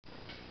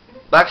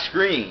Black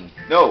screen.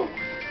 No.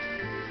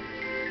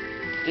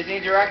 Disney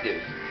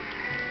Interactive.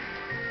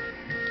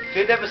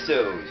 5th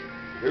episode.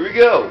 Here we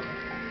go.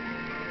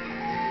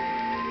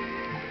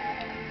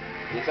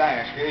 Yes, I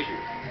am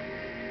Grazier.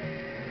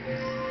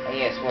 And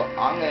yes, well,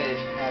 I'm gonna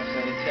have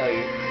something to tell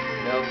you.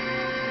 No,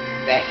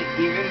 that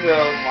even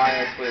though my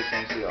Let's Play is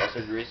essentially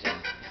also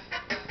gruesome,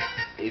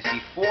 it's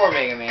before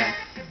Mega Man.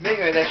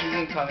 Mega Man is actually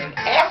going to come in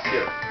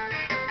after.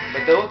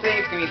 But the whole thing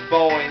is going to be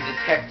following the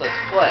text Let's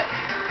Play.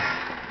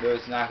 No,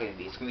 it's not going to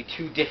be. It's going to be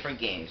 2 different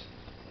games.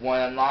 One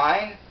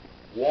online,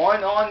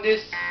 one on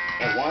this,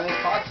 and one on this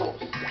console.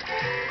 It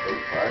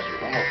requires a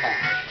remote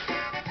patch.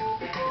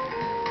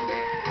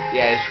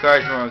 Yeah, it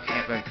requires a remote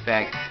patch, in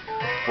fact,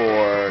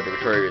 for the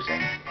Victoria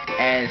thing.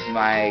 And it's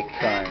my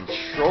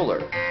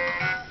controller.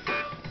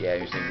 Yeah,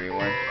 I'm using the green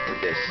one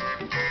with this.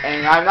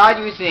 And I'm not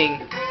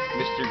using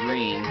Mr.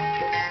 Green.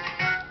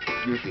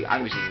 Goofy,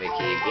 I'm using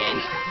Mickey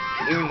again.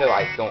 Even though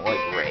I don't like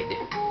red.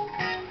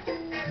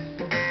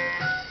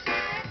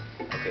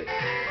 Okay.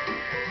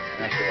 I'm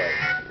not sure why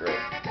red.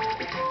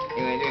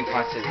 Anyway, I'm doing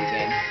constantly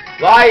again.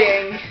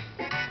 Lying!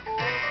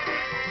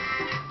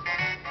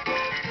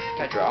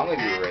 Can't draw, I'm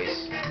gonna do a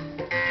race.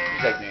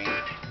 Just like doing.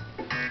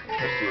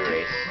 Let's do a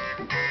race.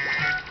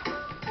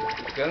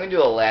 Okay, I'm gonna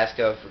do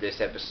Alaska for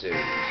this episode.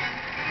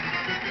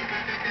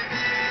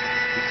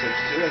 This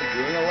episode I'm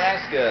doing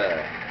Alaska.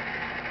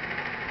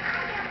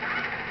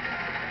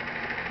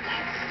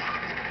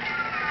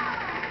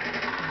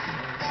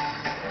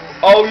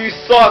 Oh, you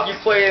suck! You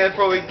played an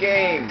inappropriate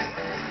game!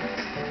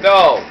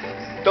 No!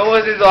 Don't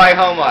listen to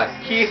Hyoma.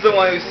 He's the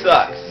one who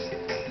sucks.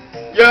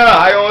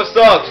 Yeah, Hyoma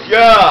sucks!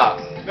 Yeah!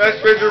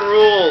 Next Grazier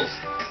rules!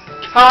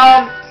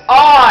 Come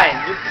on!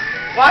 You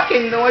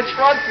fucking know what's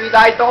wrong with me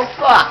that I don't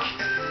suck!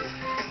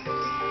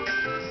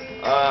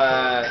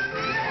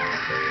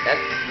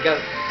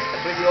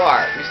 That's what you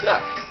are. You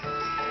suck.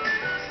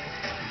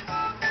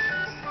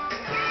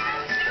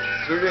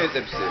 So we're doing this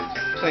episode,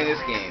 playing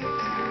this game,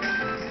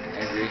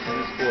 and racing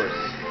this course.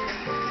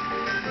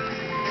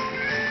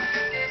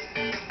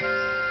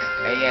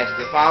 And yes,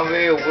 the final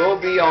video will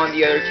be on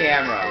the other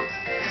camera.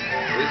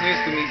 This news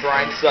to me,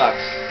 Brian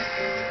sucks.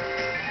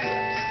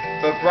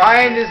 But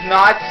Brian does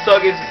not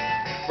suck.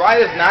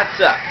 Brian does not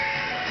suck.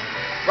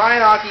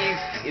 Brian Hockey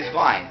is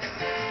fine.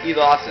 He's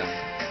awesome.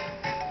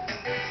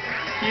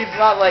 He's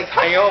not like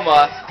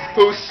Hyoma,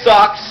 who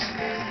sucks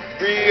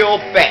real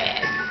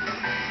bad.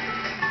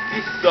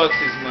 He sucks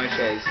as much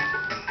as,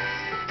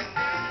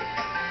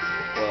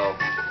 well,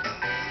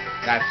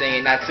 not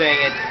saying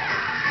it.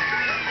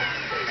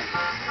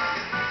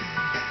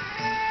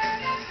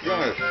 You're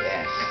going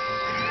fast,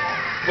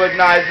 but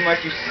not as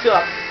much. You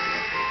suck.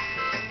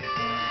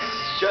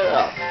 Shut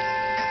up.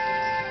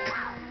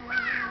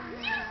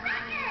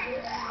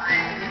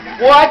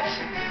 What?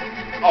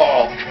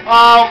 Oh,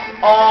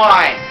 come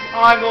on.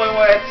 I'm the only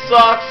one that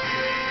sucks.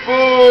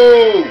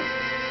 Boo!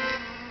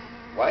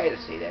 Why did I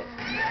say that?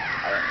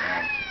 I don't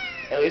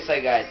know. At least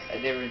I got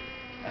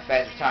a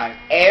faster time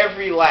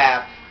every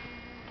lap,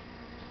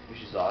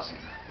 which is awesome.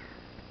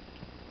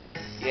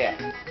 Yeah.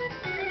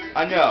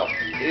 I know.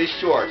 It is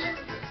short.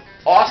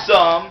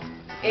 Awesome.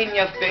 In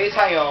your face,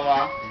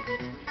 Hyoma.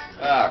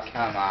 Oh,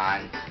 come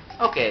on.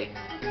 Okay.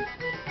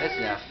 That's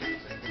enough.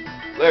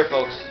 Later,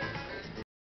 folks.